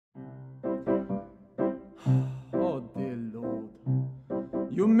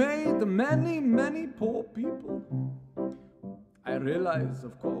made many, many poor people. I realize,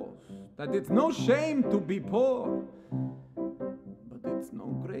 of course, that it's no shame to be poor, but it's no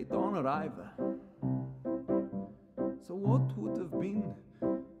great honor either. So what would have been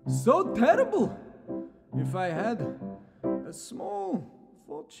so terrible if I had a small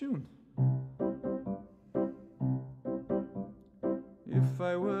fortune? If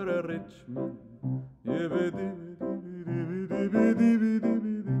I were a rich man,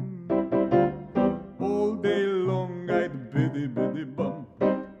 all day long I'd biddy biddy bum.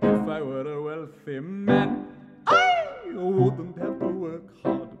 If I were a wealthy man, I wouldn't have to work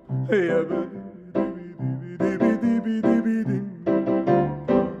hard.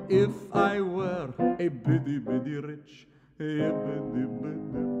 If I were a biddy biddy rich man,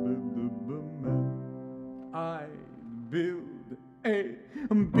 I'd build a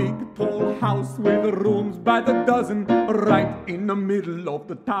big tall house with rooms by the dozen right in the middle of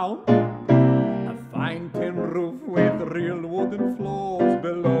the town. A fine tin roof with real wooden floors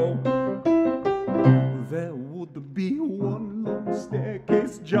below. There would be one long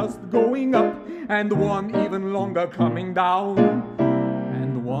staircase just going up, and one even longer coming down,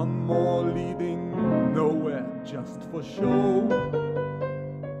 and one more leading nowhere just for show.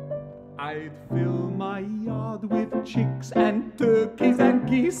 I'd fill my yard with chicks and turkeys and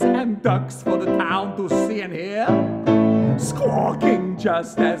geese and ducks for the town to see and hear, squawking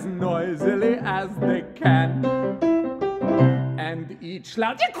just as noisily as they can. And each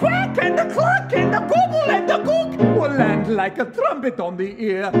loud quack and the cluck and the gobble and the gook will land like a trumpet on the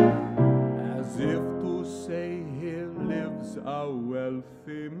ear, as if to say, here lives a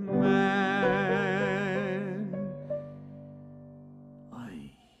wealthy man.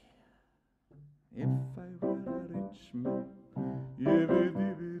 If I were a rich man,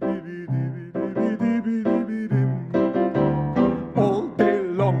 all day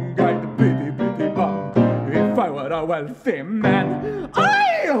long I'd biddy biddy bum. If I were a wealthy man,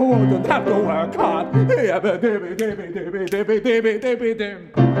 I wouldn't have to work hard.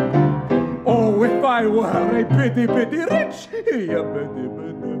 Oh, if I were a biddy biddy rich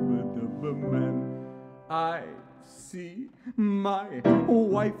man, I see my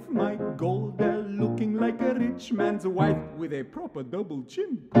wife, my Golda, looking like a rich man's wife with a proper double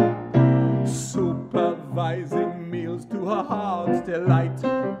chin, supervising meals to her heart's delight.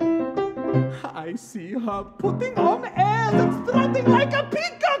 I see her putting on airs and strutting like a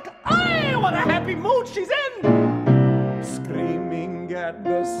peacock. Aye, what a happy mood she's in! Screaming at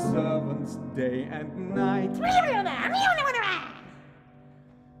the servants day and night.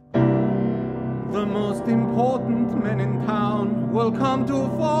 The most important men in town will come to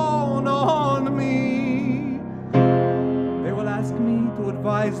fawn on me. They will ask me to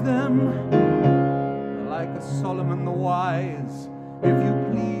advise them, like a Solomon the Wise. If you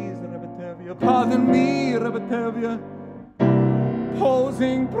please, Rebetevia, pardon me, Rebetevia,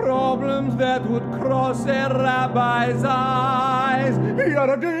 posing problems that would cross a rabbi's eyes.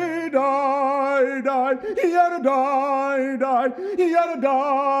 Yada-dee-die, die, yada-die, die,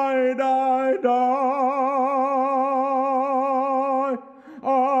 yada-die, die, die.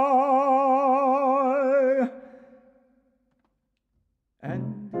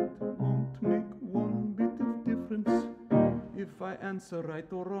 And it won't make one bit of difference if I answer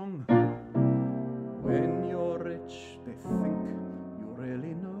right or wrong. When you're rich, they think you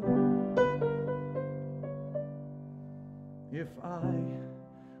really know. If I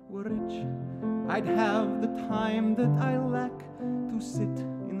were rich, I'd have the time that I lack to sit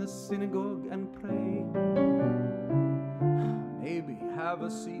in the synagogue and pray. Maybe have a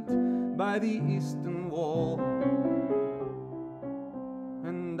seat by the eastern wall,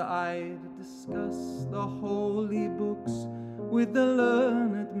 and I'd discuss the holy books with the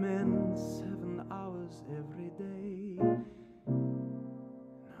learned men 7 hours every day.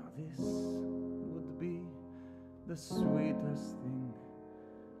 Now this would be the sweetest thing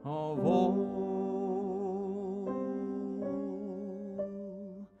of all.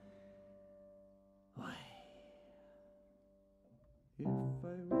 If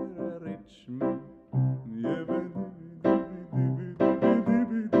I were a rich man,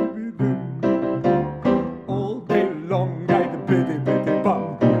 all day long I'd biddy biddy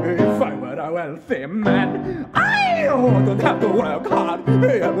bum. If I were a wealthy man, I wouldn't have to work hard.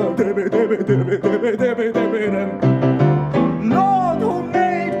 Lord, who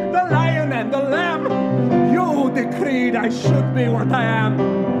made the lion and the lamb, you decreed I should be what I am.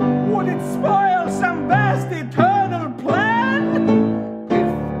 Would it spoil some vast